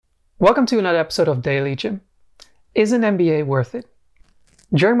Welcome to another episode of Daily Gym. Is an MBA worth it?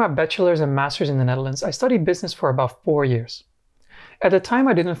 During my bachelor's and master's in the Netherlands, I studied business for about 4 years. At the time,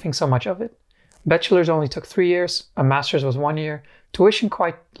 I didn't think so much of it. Bachelor's only took 3 years, a master's was 1 year, tuition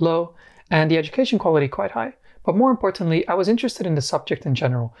quite low, and the education quality quite high. But more importantly, I was interested in the subject in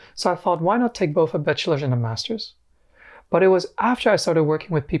general, so I thought, why not take both a bachelor's and a master's? But it was after I started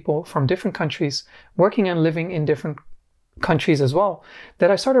working with people from different countries, working and living in different countries as well, that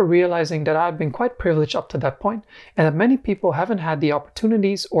I started realizing that I had been quite privileged up to that point, and that many people haven't had the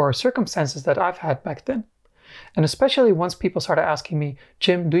opportunities or circumstances that I've had back then. And especially once people started asking me,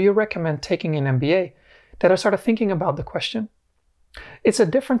 Jim, do you recommend taking an MBA? That I started thinking about the question. It's a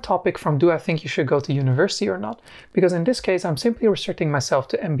different topic from do I think you should go to university or not, because in this case, I'm simply restricting myself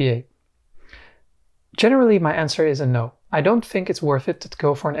to MBA. Generally, my answer is a no. I don't think it's worth it to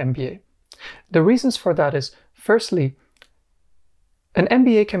go for an MBA. The reasons for that is, firstly, an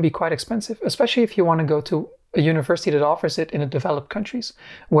MBA can be quite expensive, especially if you want to go to a university that offers it in the developed countries,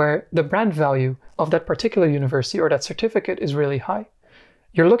 where the brand value of that particular university or that certificate is really high.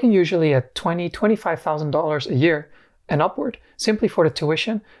 You're looking usually at $20,000, $25,000 a year and upward, simply for the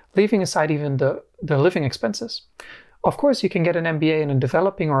tuition, leaving aside even the living expenses. Of course, you can get an MBA in a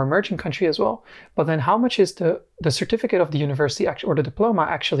developing or emerging country as well, but then how much is the certificate of the university or the diploma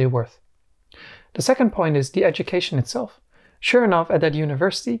actually worth? The second point is the education itself. Sure enough, at that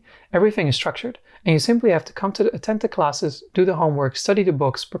university, everything is structured, and you simply have to come to attend the classes, do the homework, study the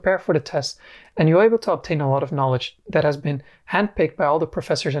books, prepare for the tests, and you're able to obtain a lot of knowledge that has been handpicked by all the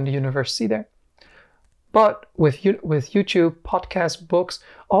professors in the university there. But with YouTube, podcasts, books,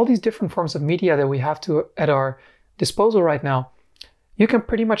 all these different forms of media that we have at our disposal right now, you can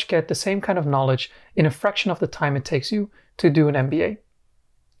pretty much get the same kind of knowledge in a fraction of the time it takes you to do an MBA.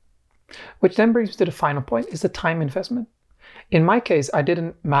 Which then brings me to the final point, is the time investment. In my case, I did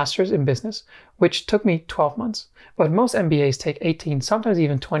a master's in business, which took me 12 months, but most MBAs take 18, sometimes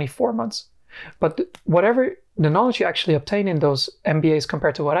even 24 months. But whatever the knowledge you actually obtain in those MBAs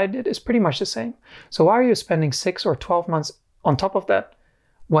compared to what I did is pretty much the same. So why are you spending 6 or 12 months on top of that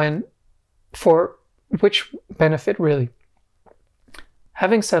for which benefit really?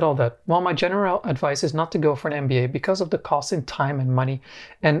 Having said all that, while my general advice is not to go for an MBA because of the cost in time and money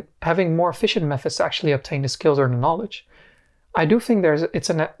and having more efficient methods to actually obtain the skills or the knowledge, I do think it's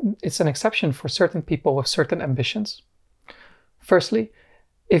an exception for certain people with certain ambitions. Firstly,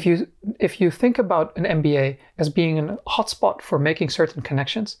 if you think about an MBA as being a hotspot for making certain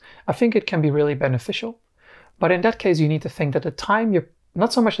connections, I think it can be really beneficial. But in that case, you need to think that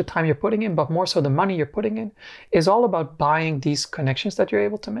not so much the time you're putting in, but more so the money you're putting in, is all about buying these connections that you're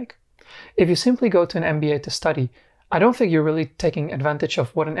able to make. If you simply go to an MBA to study, I don't think you're really taking advantage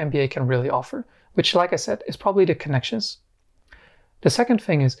of what an MBA can really offer, which, like I said, is probably the connections. The second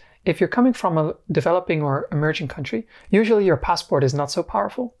thing is, if you're coming from a developing or emerging country, usually your passport is not so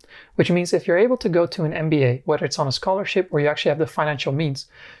powerful, which means if you're able to go to an MBA, whether it's on a scholarship or you actually have the financial means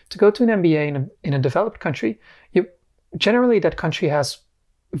to go to an MBA in a developed country, generally that country has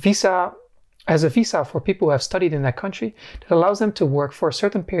a visa for people who have studied in that country that allows them to work for a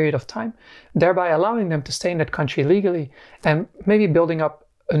certain period of time, thereby allowing them to stay in that country legally and maybe building up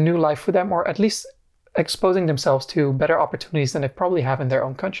a new life for them, or at least exposing themselves to better opportunities than they probably have in their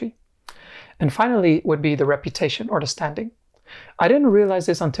own country. And finally would be the reputation or the standing. I didn't realize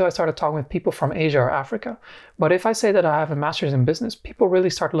this until I started talking with people from Asia or Africa, but if I say that I have a master's in business, people really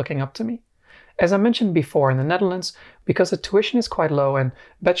start looking up to me. As I mentioned before, in the Netherlands, because the tuition is quite low and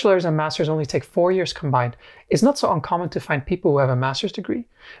bachelor's and master's only take 4 years combined, it's not so uncommon to find people who have a master's degree.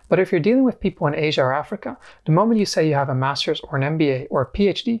 But if you're dealing with people in Asia or Africa, the moment you say you have a master's or an MBA or a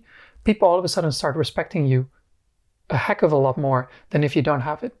PhD, people all of a sudden start respecting you a heck of a lot more than if you don't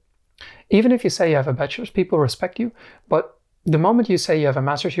have it. Even if you say you have a bachelor's, people respect you, but the moment you say you have a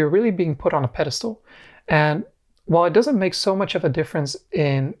master's, you're really being put on a pedestal. And while it doesn't make so much of a difference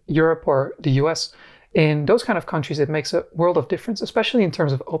in Europe or the US, in those kind of countries, it makes a world of difference, especially in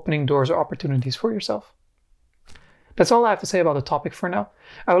terms of opening doors or opportunities for yourself. That's all I have to say about the topic for now.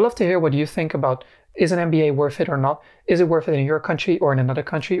 I would love to hear what you think about, is an MBA worth it or not? Is it worth it in your country or in another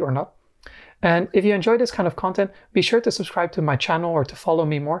country or not? And if you enjoy this kind of content, be sure to subscribe to my channel or to follow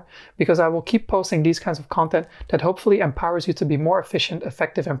me more, because I will keep posting these kinds of content that hopefully empowers you to be more efficient,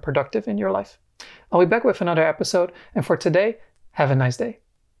 effective, and productive in your life. I'll be back with another episode, and for today, have a nice day.